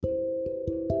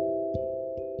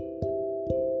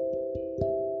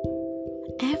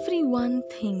Everyone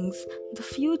thinks the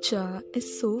future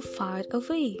is so far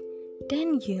away,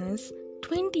 10 years,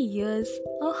 20 years,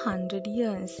 100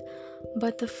 years.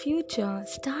 But the future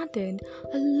started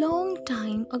a long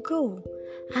time ago,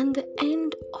 and the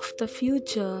end of the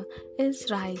future is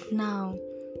right now.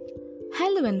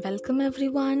 Hello and welcome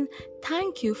everyone.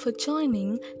 Thank you for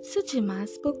joining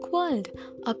Sujima's Book World,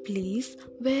 a place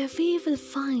where we will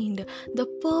find the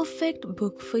perfect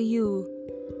book for you.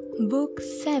 Book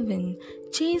 7,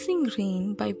 Chasing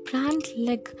Rain by Brant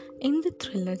Legg in the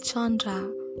thriller genre.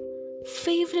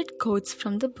 Favorite quotes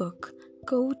from the book.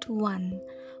 Quote 1.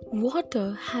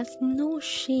 Water has no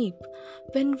shape.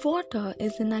 When water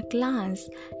is in a glass,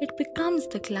 it becomes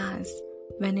the glass.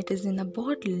 When it is in a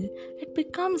bottle, it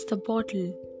becomes the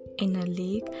bottle. In a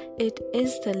lake, it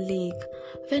is the lake.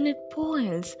 When it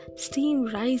boils, steam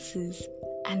rises.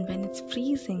 And when it's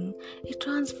freezing, it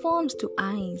transforms to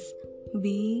ice.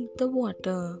 Be the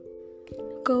water.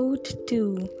 Quote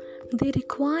 2. They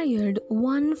required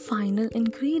one final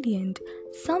ingredient,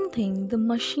 something the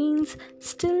machines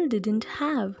still didn't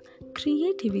have: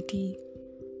 creativity.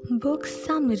 Book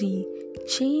summary.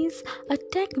 Chase, a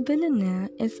tech billionaire,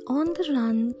 is on the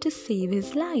run to save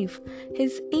his life.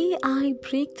 His AI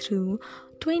breakthrough,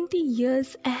 20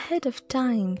 years ahead of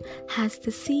time, has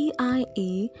the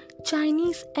CIA,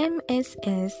 Chinese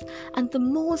MSS, and the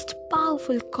most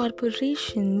powerful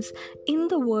corporations in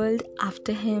the world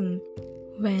after him.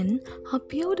 When a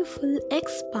beautiful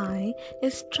ex-spy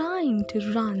is trying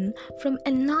to run from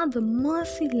another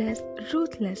merciless,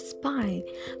 ruthless spy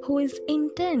who is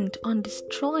intent on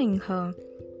destroying her.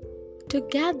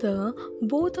 Together,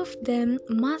 both of them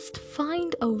must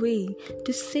find a way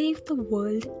to save the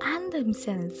world and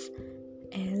themselves,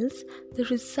 else the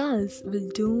results will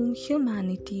doom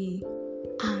humanity.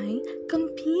 I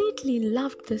completely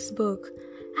loved this book.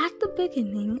 At the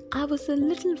beginning, I was a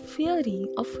little weary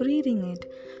of reading it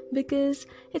because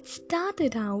it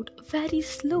started out very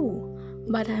slow,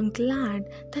 but I'm glad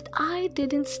that I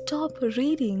didn't stop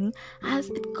reading as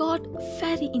it got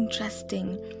very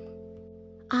interesting.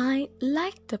 I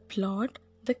liked the plot,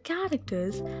 the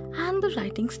characters, and the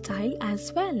writing style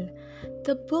as well.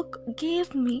 The book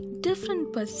gave me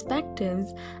different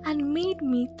perspectives and made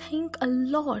me think a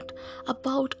lot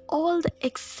about all the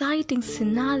exciting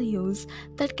scenarios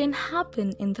that can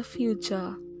happen in the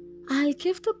future. I'll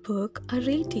give the book a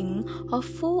rating of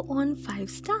 4 on 5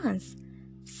 stars.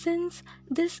 Since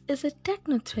this is a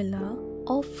techno thriller,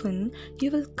 often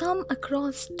you will come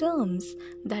across terms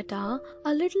that are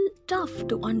a little tough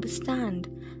to understand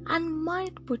and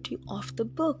might put you off the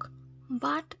book,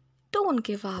 but don't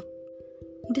give up.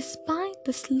 Despite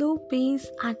the slow pace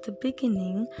at the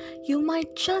beginning, you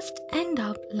might just end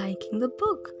up liking the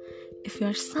book. If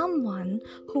you're someone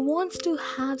who wants to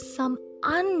have some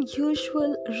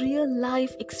unusual real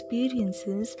life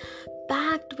experiences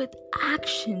packed with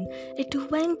action,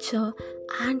 adventure,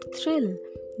 and thrill,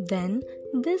 then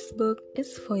this book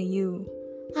is for you.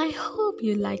 I hope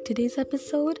you liked today's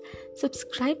episode.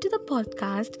 Subscribe to the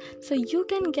podcast so you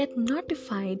can get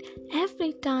notified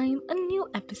every time a new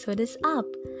episode is up.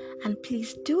 And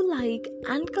please do like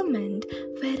and comment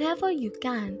wherever you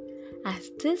can, as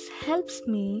this helps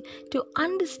me to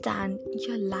understand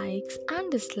your likes and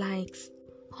dislikes.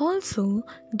 Also,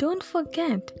 don't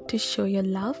forget to show your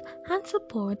love and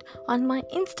support on my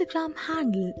Instagram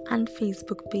handle and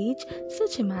Facebook page,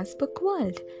 Sujima's Book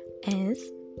World. SUJIMASBOOKWORLD.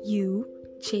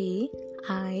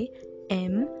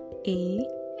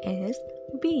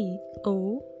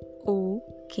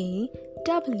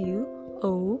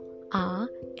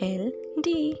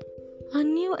 A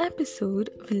new episode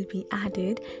will be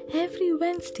added every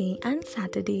Wednesday and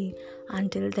Saturday.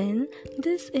 Until then,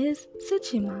 this is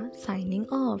Sujima signing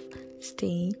off.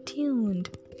 Stay tuned.